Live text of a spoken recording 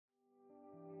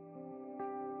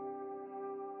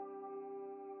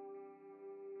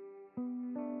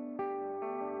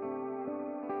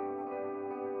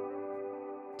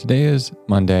Today is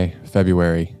Monday,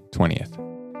 February 20th.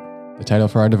 The title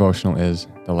for our devotional is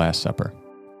The Last Supper.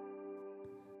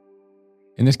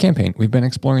 In this campaign, we've been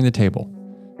exploring the table,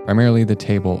 primarily the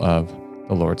table of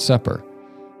the Lord's Supper.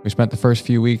 We spent the first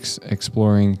few weeks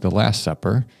exploring the Last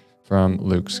Supper from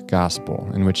Luke's Gospel,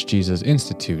 in which Jesus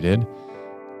instituted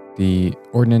the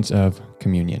ordinance of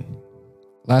communion.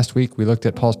 Last week, we looked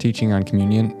at Paul's teaching on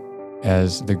communion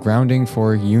as the grounding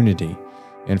for unity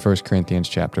in 1 Corinthians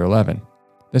chapter 11.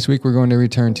 This week, we're going to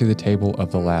return to the table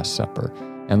of the Last Supper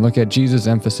and look at Jesus'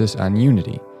 emphasis on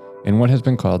unity in what has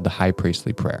been called the high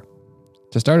priestly prayer.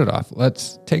 To start it off,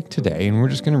 let's take today, and we're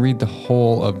just going to read the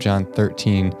whole of John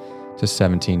 13 to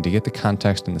 17 to get the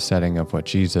context and the setting of what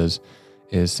Jesus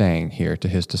is saying here to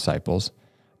his disciples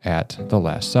at the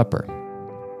Last Supper.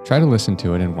 Try to listen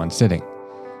to it in one sitting.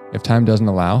 If time doesn't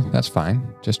allow, that's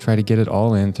fine. Just try to get it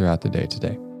all in throughout the day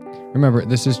today. Remember,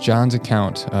 this is John's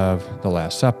account of the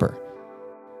Last Supper.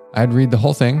 I'd read the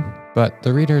whole thing, but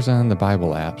the readers on the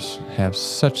Bible apps have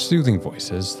such soothing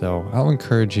voices, so I'll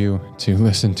encourage you to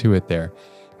listen to it there.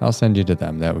 I'll send you to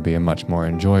them. That would be a much more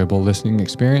enjoyable listening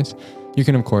experience. You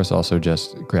can, of course, also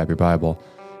just grab your Bible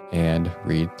and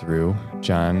read through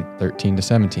John 13 to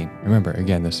 17. Remember,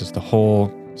 again, this is the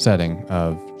whole setting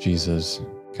of Jesus'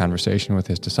 conversation with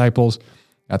his disciples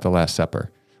at the Last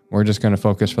Supper. We're just going to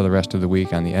focus for the rest of the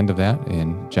week on the end of that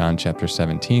in John chapter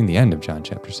 17, the end of John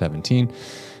chapter 17,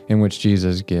 in which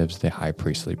Jesus gives the high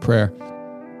priestly prayer.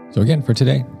 So again, for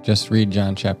today, just read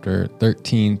John chapter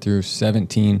 13 through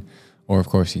 17, or of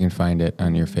course you can find it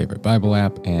on your favorite Bible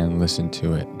app and listen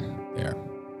to it